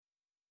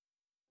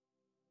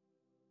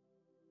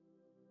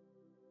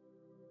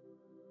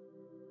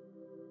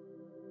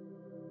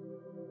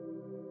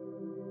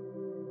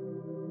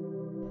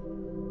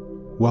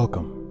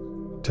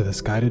Welcome to this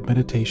guided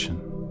meditation.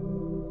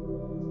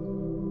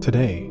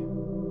 Today,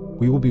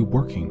 we will be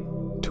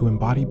working to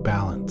embody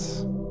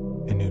balance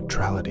and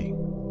neutrality.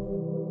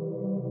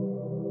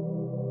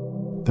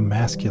 The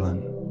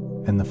masculine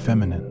and the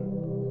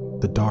feminine,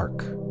 the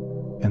dark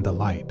and the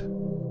light,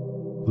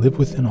 live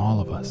within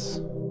all of us.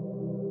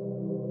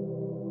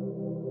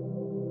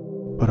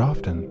 But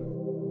often,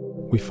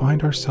 we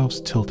find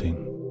ourselves tilting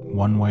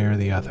one way or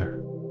the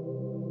other,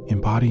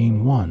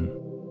 embodying one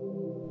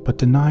but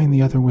denying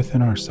the other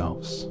within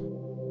ourselves.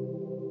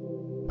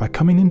 By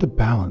coming into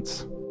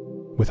balance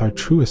with our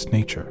truest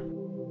nature,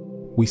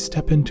 we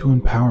step into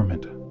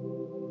empowerment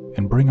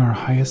and bring our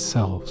highest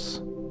selves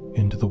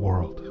into the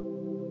world.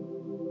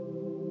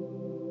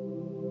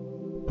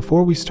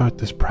 Before we start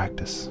this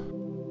practice,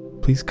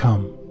 please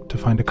come to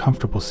find a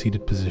comfortable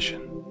seated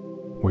position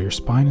where your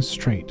spine is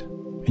straight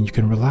and you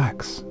can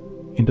relax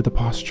into the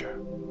posture.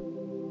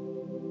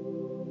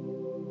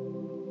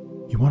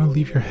 You want to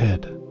leave your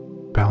head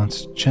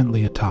balanced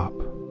gently atop,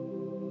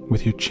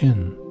 with your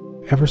chin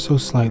ever so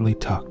slightly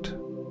tucked.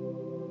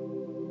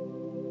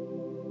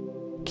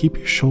 Keep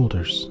your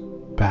shoulders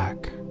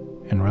back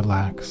and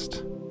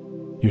relaxed,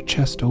 your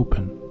chest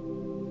open,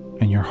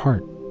 and your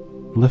heart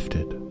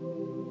lifted.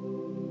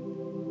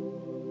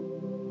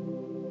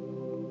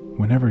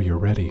 Whenever you're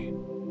ready,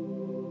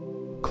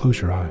 close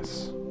your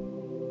eyes.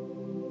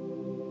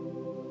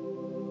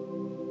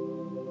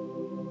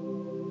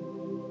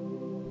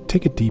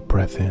 Take a deep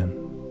breath in,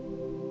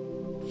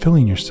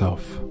 filling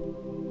yourself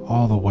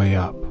all the way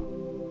up,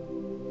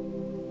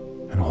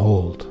 and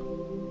hold.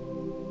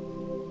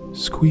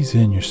 Squeeze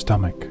in your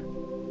stomach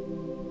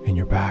and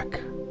your back,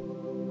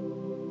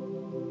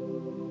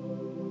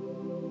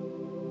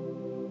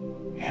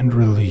 and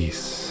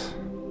release.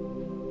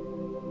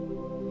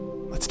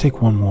 Let's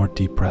take one more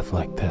deep breath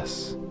like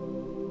this.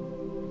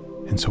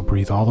 And so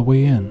breathe all the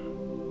way in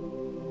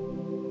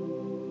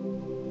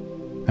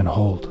and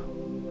hold.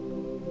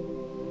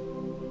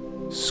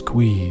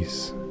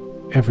 Squeeze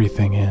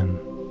everything in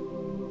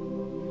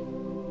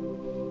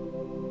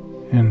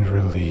and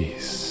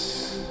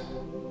release.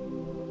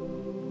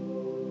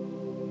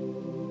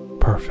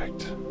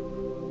 Perfect.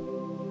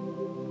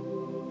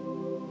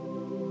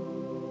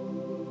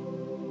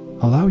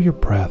 Allow your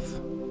breath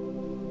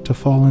to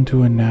fall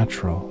into a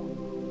natural,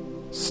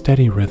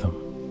 steady rhythm,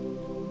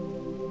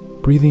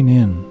 breathing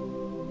in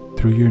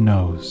through your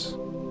nose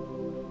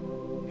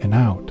and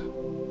out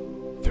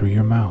through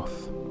your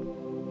mouth.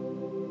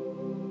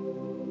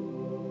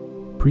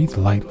 Breathe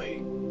lightly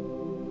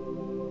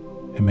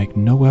and make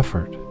no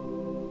effort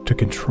to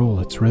control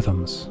its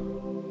rhythms.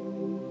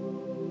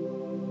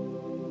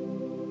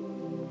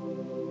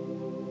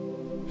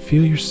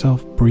 Feel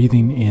yourself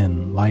breathing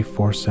in life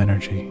force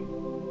energy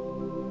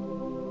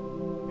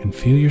and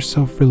feel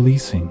yourself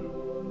releasing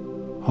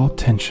all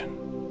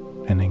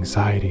tension and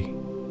anxiety.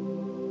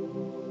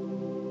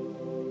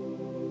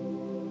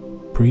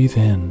 Breathe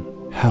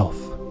in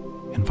health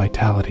and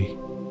vitality.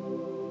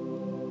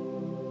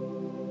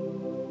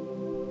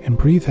 And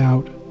breathe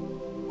out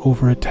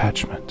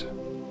over-attachment.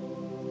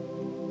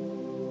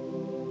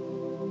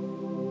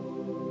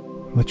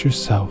 Let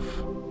yourself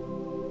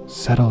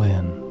settle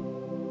in.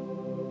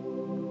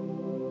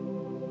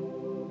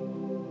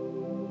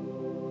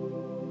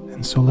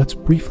 And so let's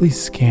briefly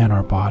scan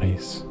our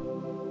bodies.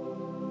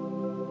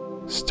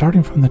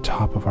 Starting from the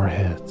top of our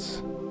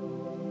heads,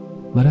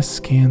 let us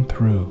scan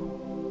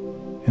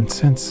through and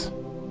sense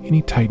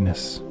any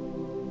tightness,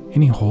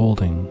 any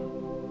holding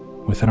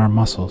within our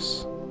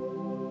muscles.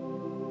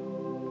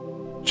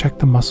 Check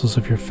the muscles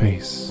of your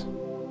face.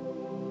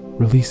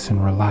 Release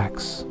and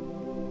relax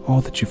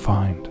all that you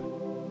find.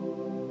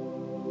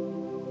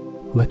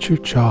 Let your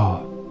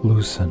jaw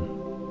loosen.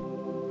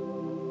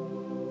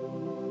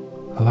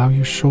 Allow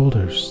your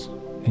shoulders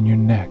and your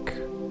neck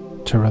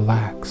to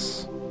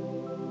relax,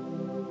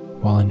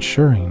 while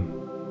ensuring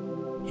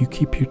you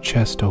keep your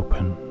chest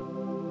open.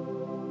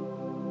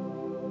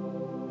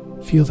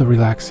 Feel the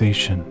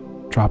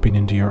relaxation dropping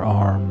into your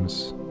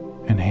arms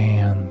and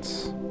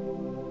hands.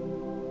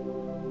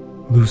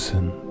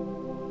 Loosen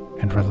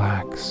and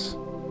relax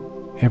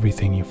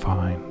everything you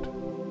find.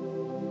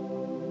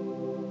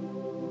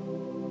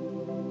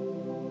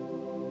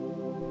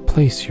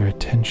 Place your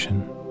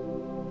attention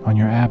on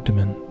your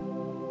abdomen,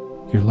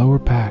 your lower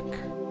back,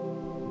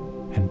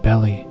 and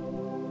belly,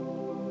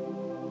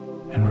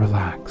 and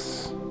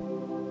relax.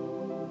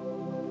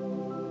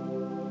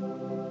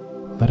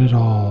 Let it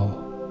all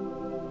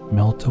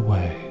melt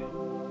away,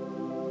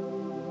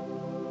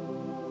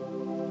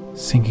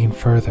 sinking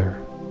further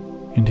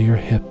into your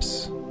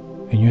hips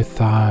and your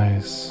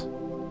thighs.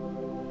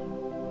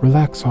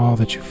 Relax all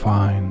that you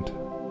find.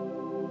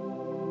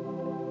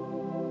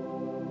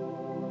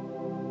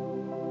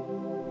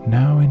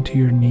 Now into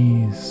your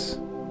knees,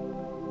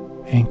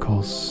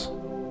 ankles,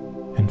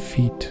 and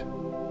feet.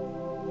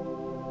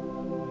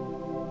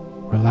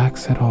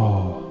 Relax it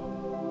all.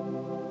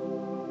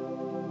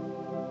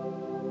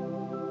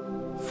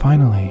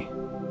 Finally,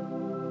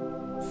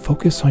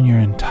 focus on your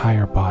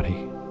entire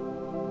body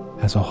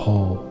as a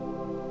whole.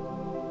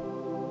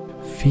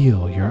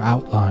 Feel your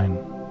outline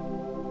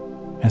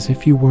as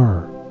if you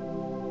were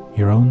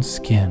your own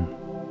skin.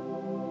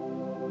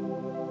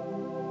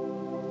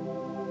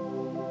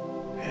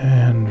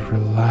 And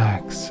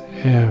relax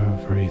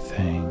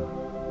everything.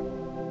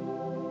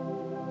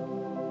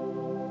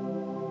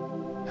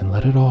 And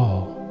let it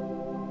all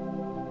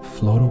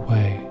float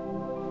away.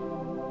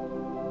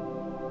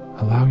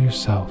 Allow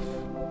yourself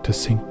to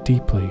sink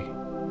deeply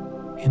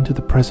into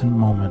the present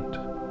moment.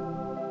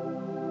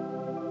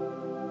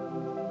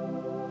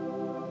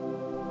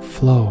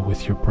 Flow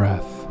with your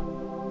breath.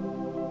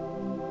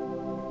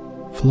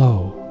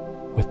 Flow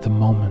with the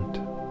moment.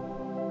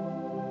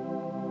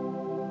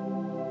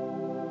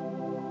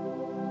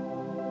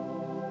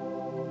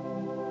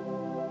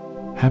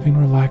 Having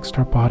relaxed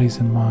our bodies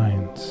and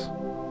minds,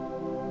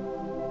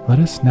 let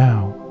us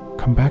now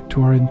come back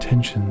to our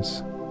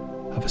intentions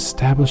of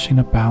establishing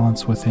a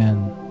balance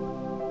within.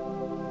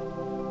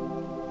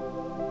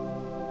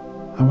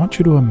 I want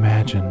you to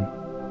imagine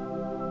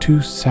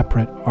two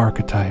separate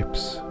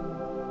archetypes,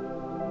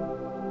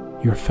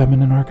 your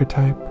feminine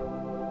archetype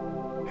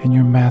and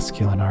your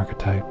masculine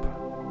archetype.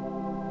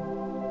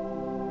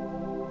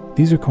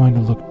 These are going to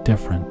look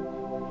different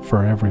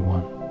for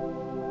everyone,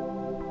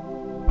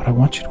 but I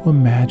want you to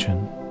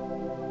imagine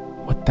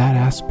what that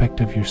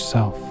aspect of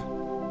yourself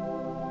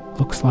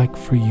looks like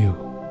for you.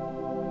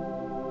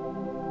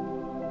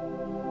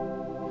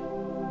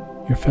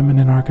 Your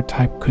feminine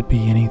archetype could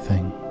be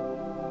anything.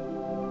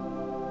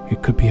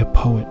 It could be a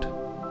poet.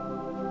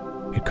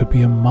 It could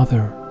be a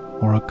mother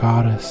or a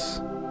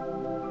goddess.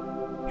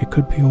 It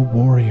could be a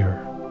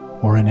warrior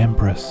or an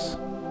empress.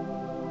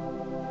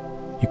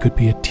 You could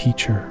be a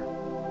teacher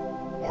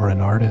or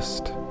an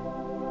artist.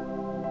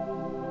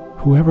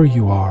 Whoever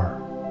you are,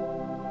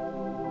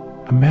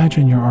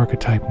 imagine your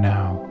archetype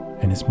now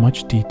in as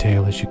much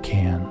detail as you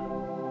can.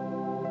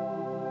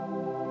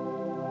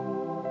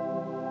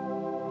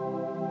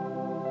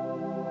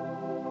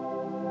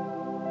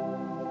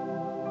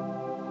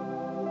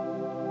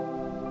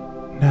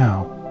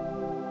 Now,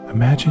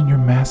 imagine your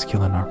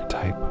masculine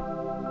archetype.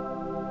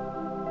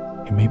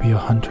 It may be a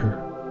hunter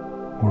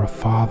or a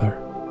father.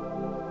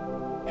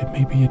 It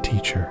may be a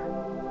teacher.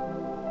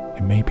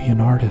 It may be an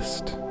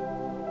artist.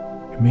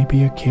 It may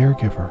be a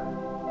caregiver.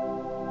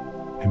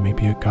 It may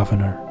be a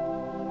governor.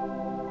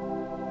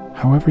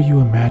 However you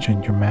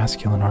imagine your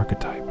masculine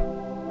archetype,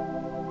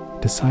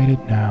 decide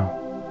it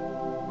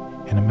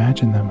now and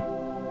imagine them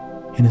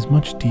in as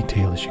much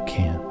detail as you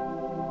can.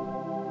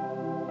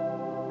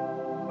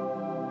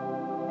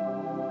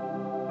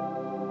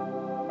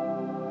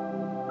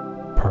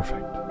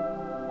 Perfect.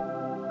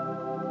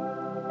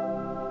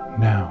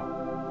 Now,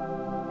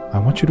 I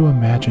want you to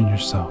imagine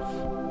yourself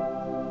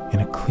in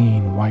a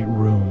clean white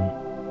room.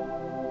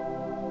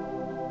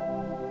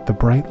 The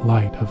bright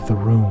light of the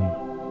room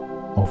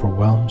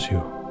overwhelms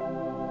you.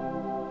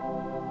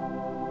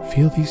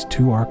 Feel these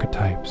two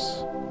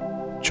archetypes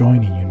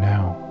joining you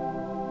now.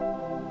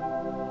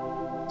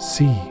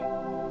 See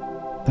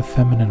the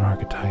feminine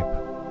archetype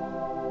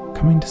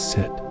coming to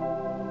sit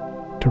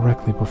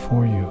directly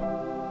before you.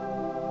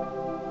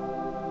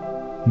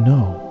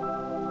 Know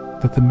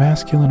that the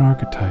masculine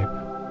archetype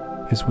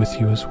is with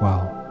you as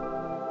well.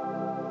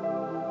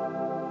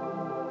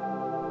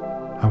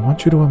 I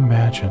want you to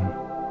imagine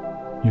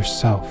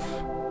yourself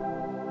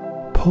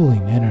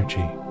pulling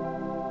energy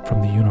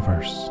from the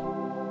universe.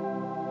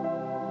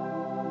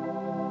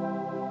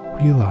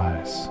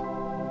 Realize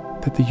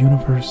that the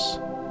universe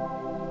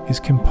is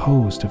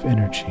composed of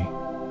energy,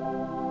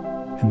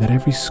 and that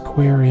every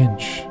square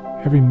inch,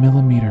 every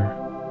millimeter,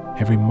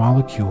 every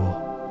molecule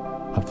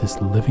of this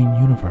living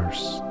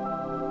universe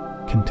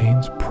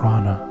contains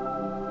prana.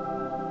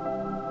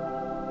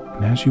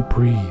 And as you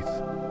breathe,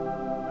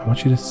 I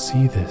want you to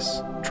see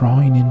this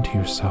drawing into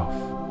yourself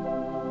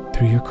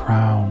through your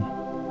crown,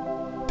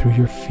 through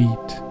your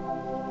feet,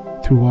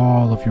 through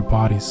all of your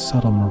body's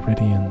subtle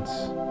meridians.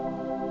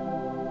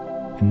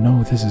 And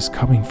know this is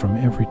coming from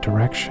every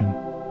direction.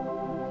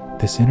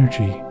 This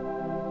energy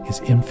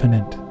is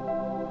infinite.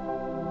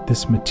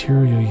 This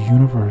material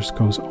universe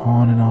goes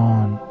on,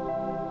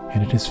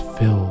 and it is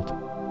filled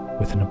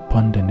with an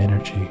abundant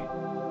energy.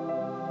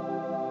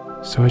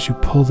 So as you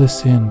pull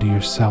this into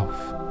yourself,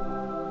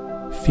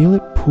 feel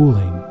it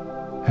pooling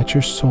at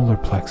your solar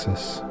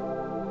plexus,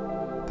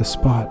 the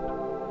spot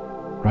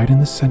right in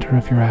the center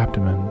of your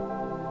abdomen,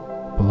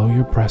 below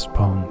your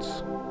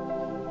breastbones.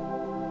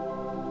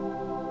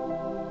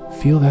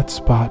 Feel that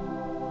spot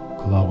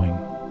glowing.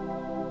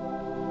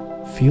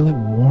 Feel it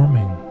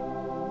warming,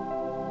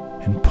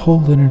 and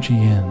pull energy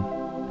in,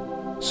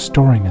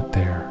 storing it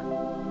there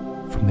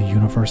from the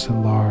universe at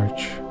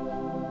large.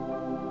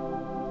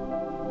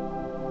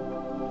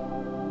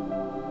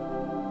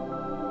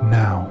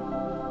 Now,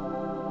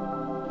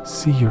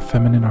 see your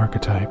feminine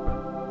archetype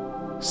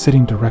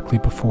sitting directly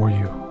before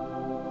you,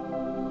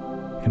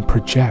 and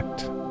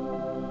project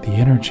the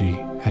energy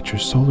at your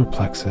solar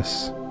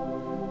plexus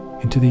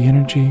into the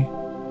energy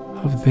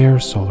of their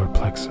solar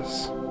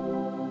plexus.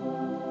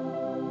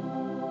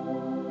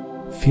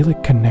 Feel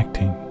it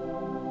connecting,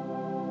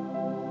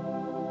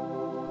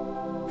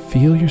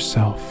 Feel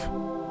yourself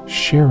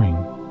sharing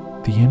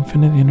the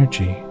infinite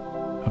energy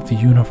of the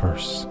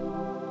universe.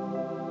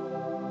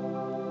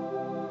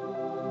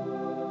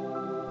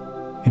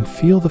 And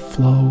feel the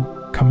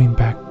flow coming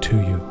back to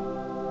you.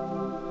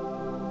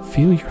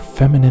 Feel your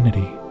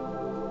femininity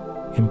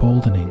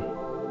emboldening.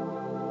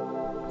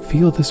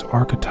 Feel this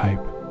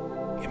archetype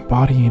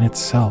embodying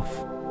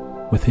itself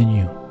within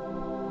you.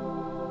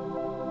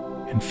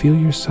 And feel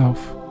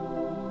yourself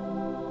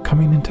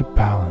coming into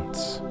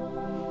balance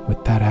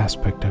with that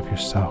aspect of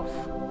yourself.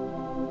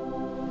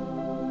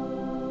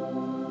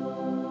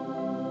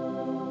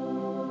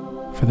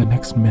 For the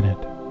next minute,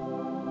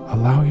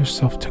 allow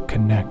yourself to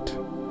connect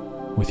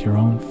with your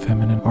own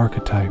feminine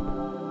archetype.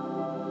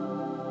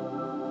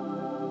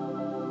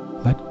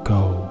 Let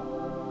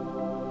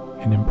go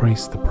and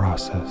embrace the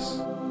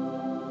process.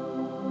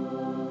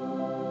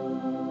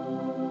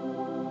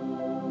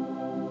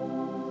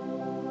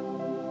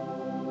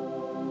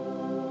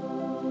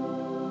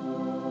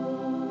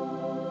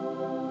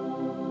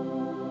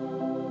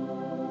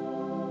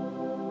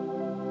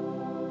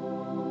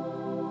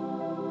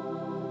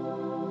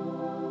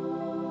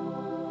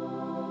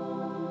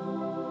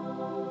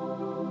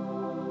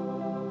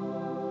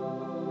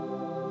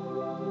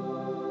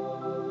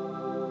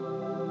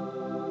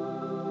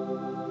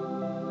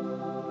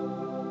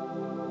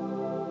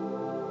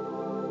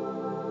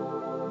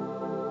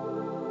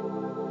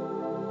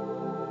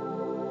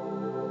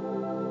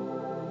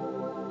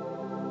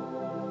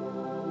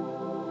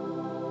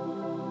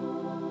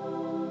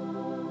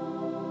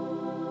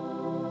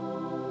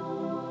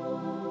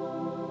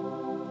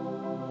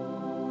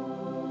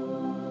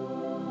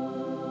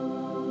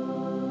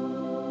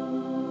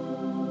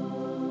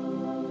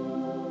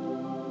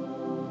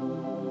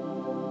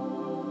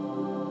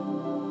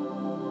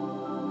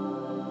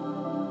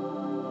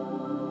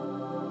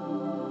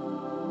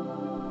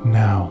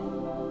 Now,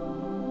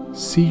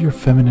 see your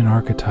feminine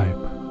archetype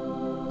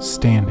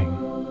standing,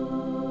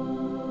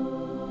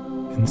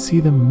 and see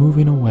them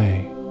moving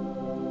away,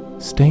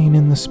 staying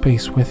in the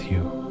space with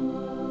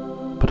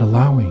you, but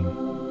allowing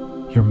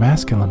your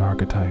masculine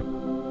archetype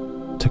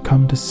to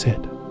come to sit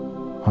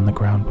on the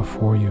ground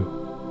before you.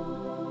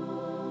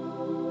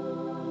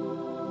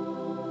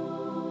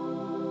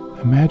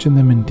 Imagine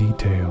them in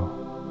detail,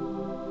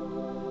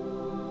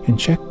 and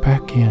check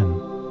back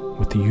in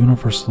with the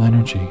universal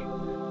energy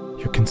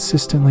you're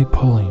consistently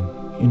pulling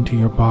into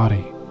your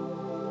body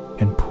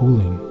and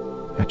pooling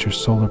at your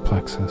solar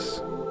plexus.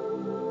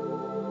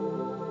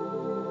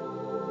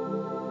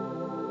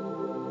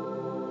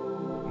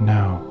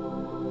 Now,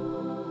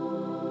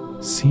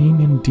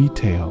 seeing in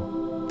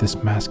detail this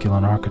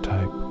masculine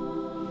archetype,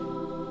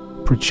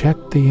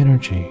 project the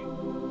energy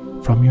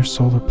from your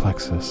solar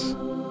plexus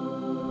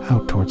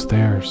out towards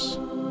theirs.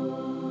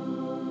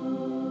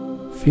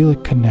 Feel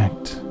it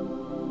connect.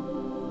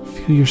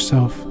 Feel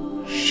yourself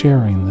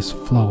sharing this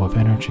flow of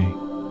energy,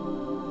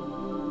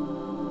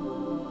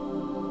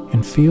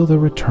 and feel the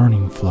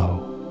returning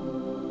flow.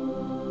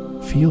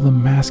 Feel the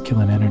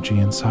masculine energy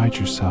inside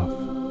yourself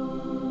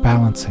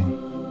balancing.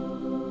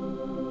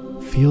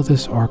 Feel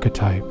this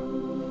archetype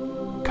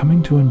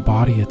coming to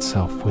embody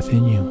itself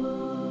within you.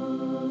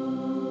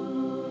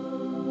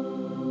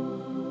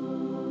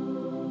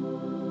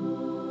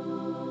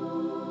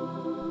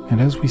 And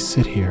as we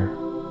sit here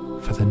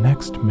for the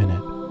next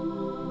minute,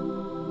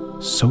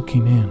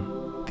 soaking in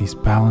these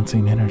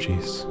balancing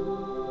energies,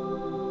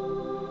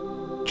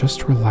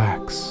 just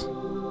relax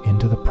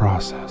into the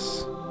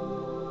process.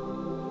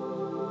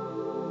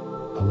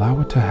 Allow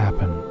it to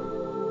happen.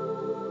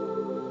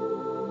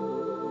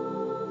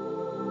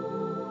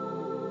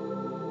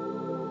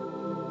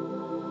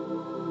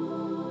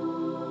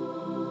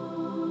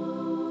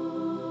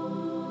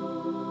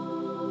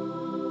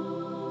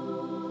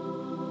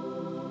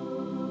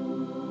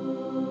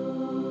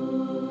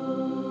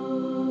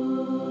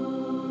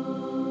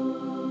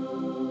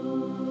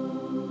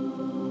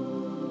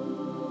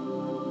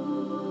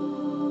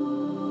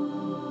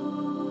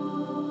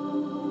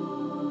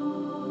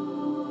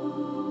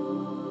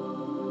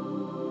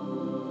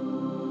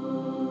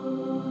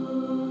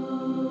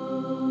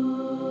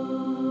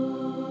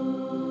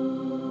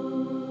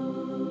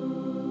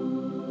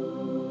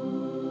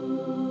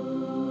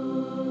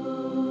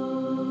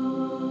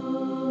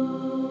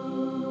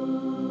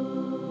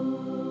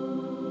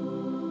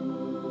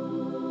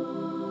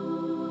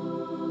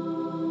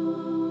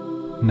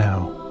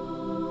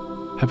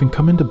 Now, having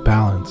come into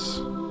balance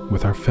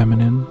with our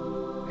feminine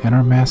and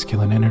our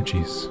masculine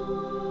energies,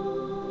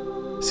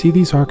 see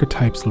these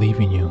archetypes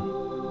leaving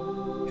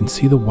you and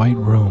see the white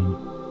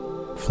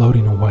room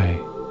floating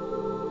away.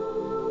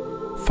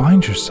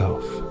 Find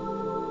yourself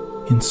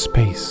in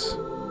space.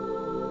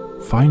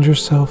 Find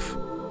yourself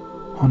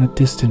on a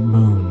distant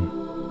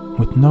moon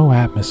with no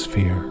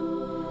atmosphere,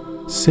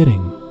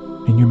 sitting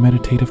in your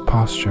meditative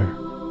posture.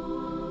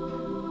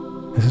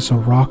 This is a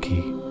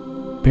rocky,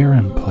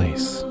 barren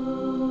place,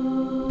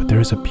 but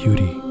there is a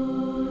beauty,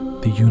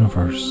 the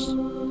universe,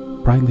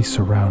 brightly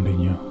surrounding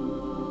you.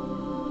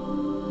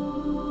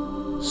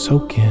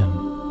 Soak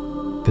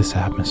in this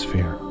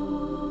atmosphere.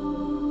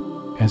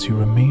 as you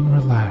remain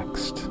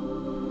relaxed.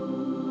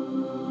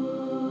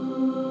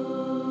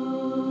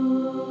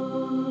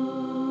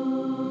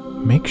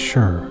 Make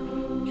sure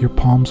your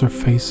palms are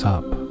face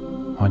up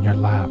on your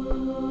lap.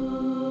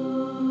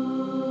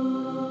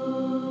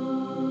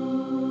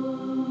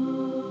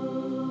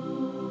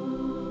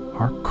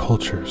 Our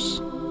cultures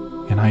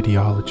and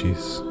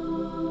ideologies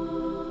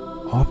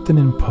often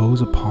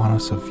impose upon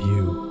us a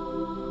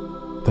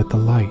view that the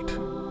light,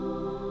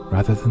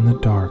 rather than the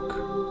dark,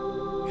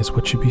 is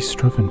what should be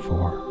striven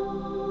for.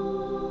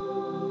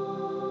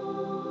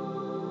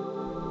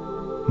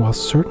 While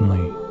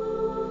certainly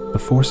the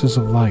forces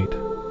of light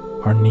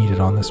are needed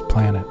on this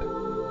planet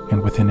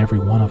and within every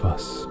one of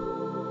us,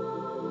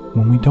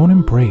 when we don't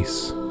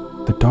embrace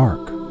the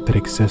dark that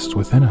exists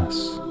within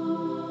us,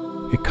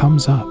 it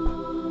comes up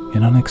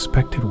in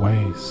unexpected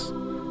ways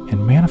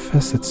and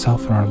manifests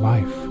itself in our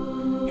life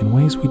in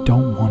ways we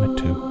don't want it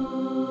to.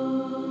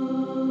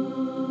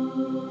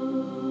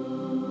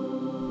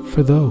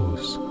 For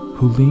those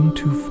who lean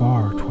too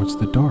far towards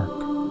the dark,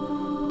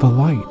 the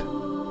light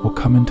will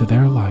come into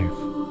their life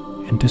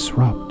and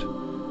disrupt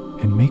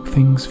and make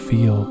things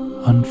feel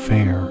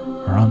unfair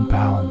or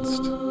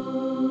unbalanced.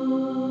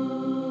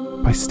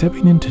 By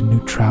stepping into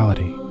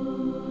neutrality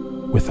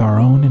with our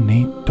own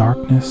innate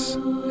darkness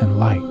and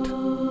light,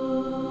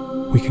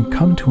 we can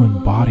come to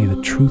embody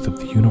the truth of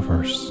the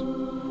universe.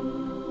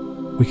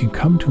 We can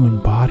come to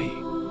embody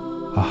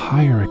a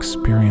higher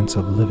experience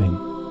of living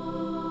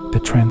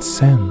that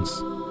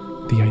transcends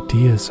the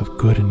ideas of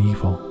good and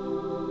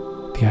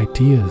evil, the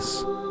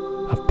ideas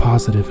of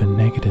positive and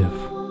negative,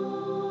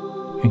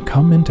 and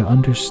come into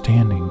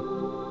understanding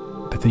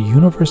that the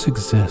universe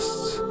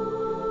exists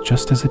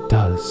just as it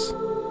does,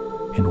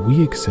 and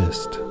we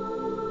exist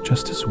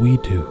just as we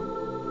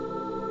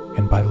do.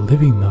 And by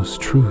living those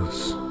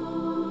truths,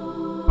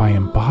 by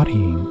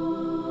embodying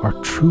our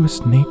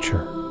truest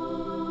nature,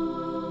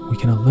 we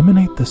can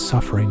eliminate the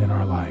suffering in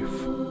our life.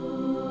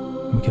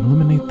 We can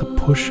eliminate the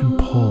push and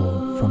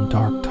pull from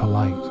dark to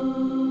light.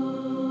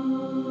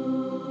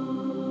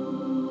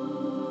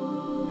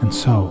 And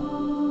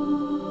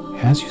so,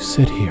 as you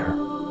sit here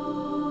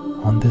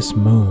on this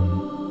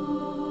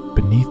moon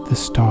beneath the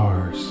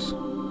stars,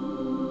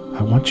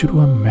 I want you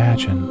to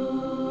imagine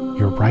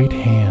your right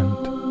hand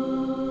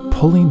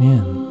pulling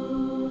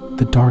in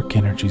the dark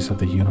energies of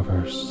the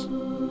universe.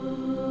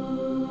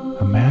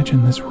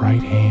 Imagine this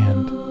right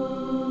hand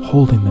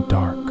holding the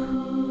dark,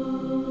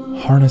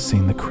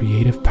 harnessing the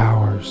creative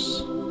powers,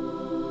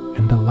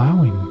 and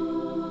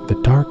allowing the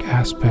dark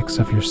aspects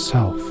of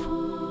yourself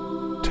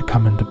to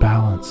come into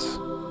balance.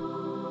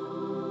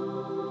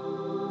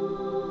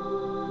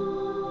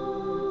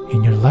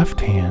 In your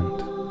left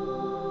hand,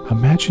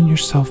 imagine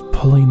yourself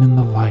pulling in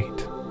the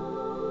light.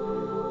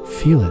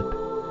 Feel it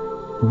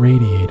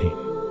radiating.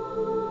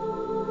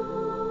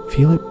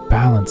 Feel it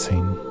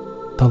balancing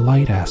the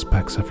light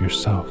aspects of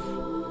yourself.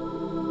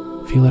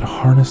 Feel it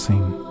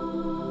harnessing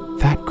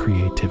that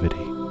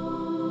creativity.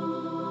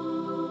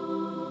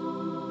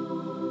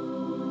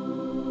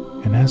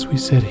 And as we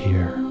sit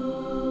here,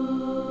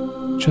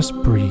 just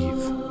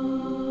breathe.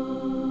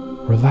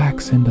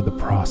 Relax into the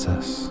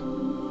process.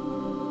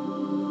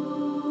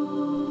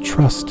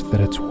 Trust that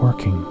it's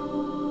working,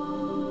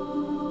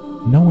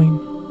 knowing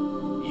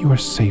you are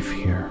safe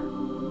here,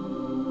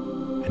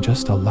 and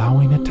just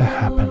allowing it to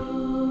happen.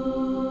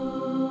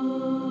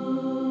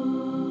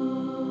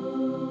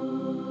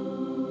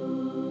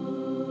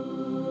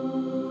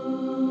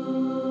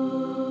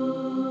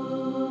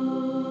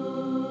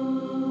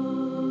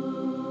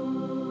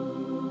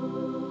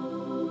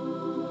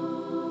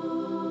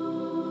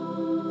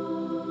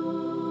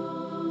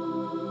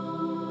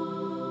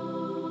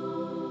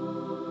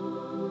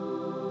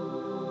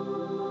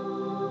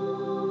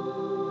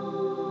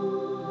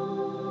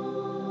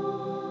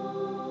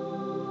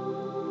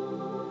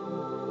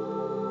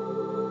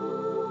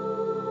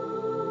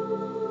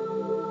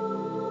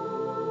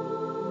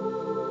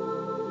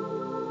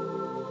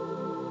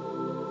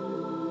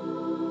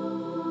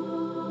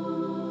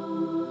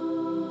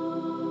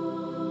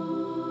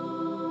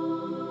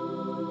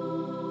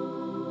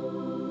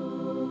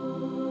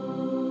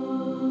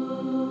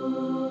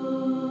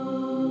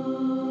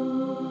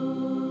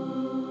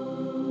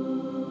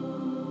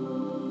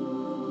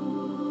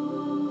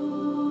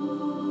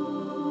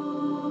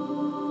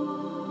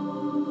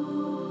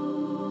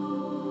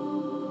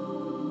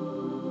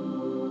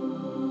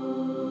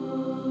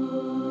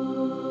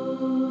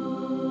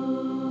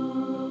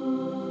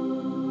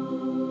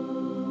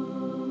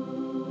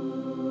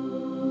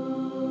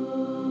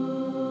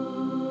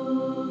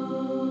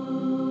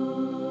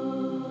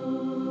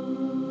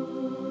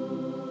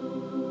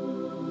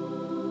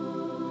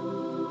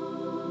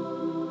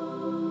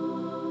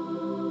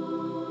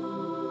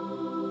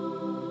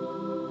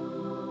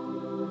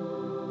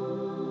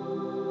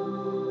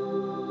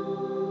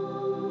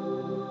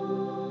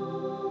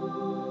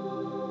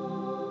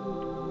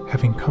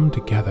 Having come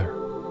together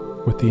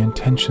with the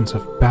intentions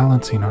of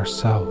balancing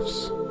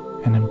ourselves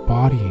and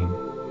embodying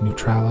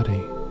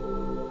neutrality,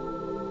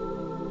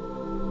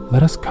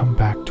 let us come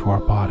back to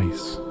our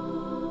bodies.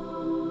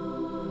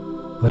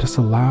 Let us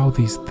allow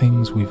these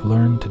things we've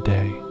learned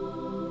today,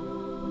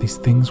 these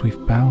things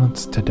we've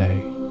balanced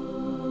today,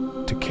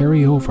 to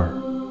carry over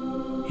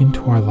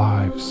into our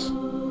lives,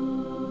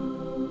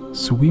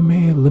 so we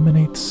may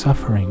eliminate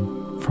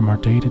suffering from our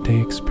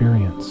day-to-day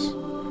experience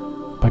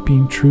by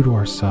being true to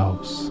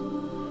ourselves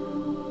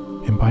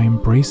and by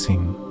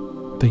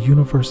embracing the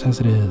universe as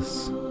it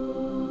is.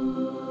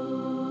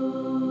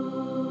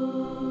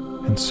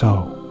 And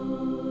so,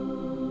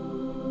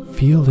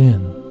 feel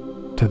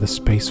in to the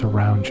space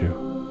around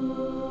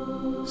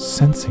you,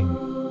 sensing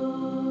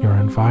your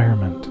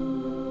environment.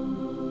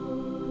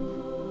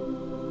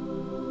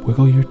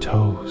 Wiggle your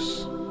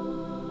toes.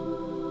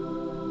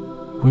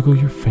 Wiggle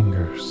your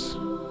fingers.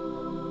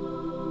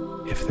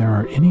 If there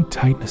are any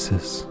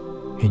tightnesses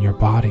in your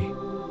body,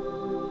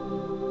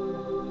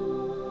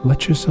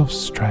 let yourself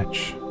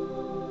stretch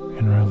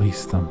and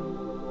release them.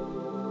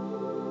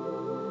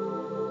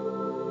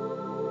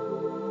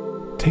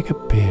 Take a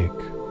big,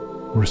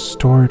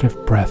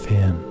 restorative breath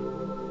in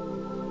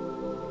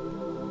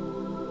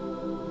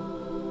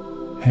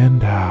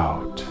and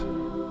out.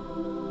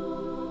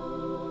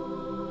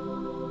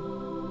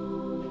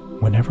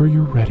 Whenever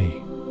you're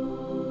ready,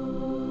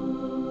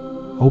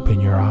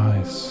 open your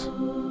eyes.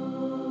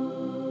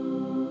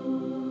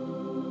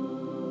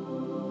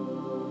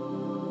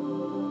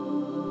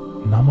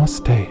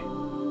 Namaste.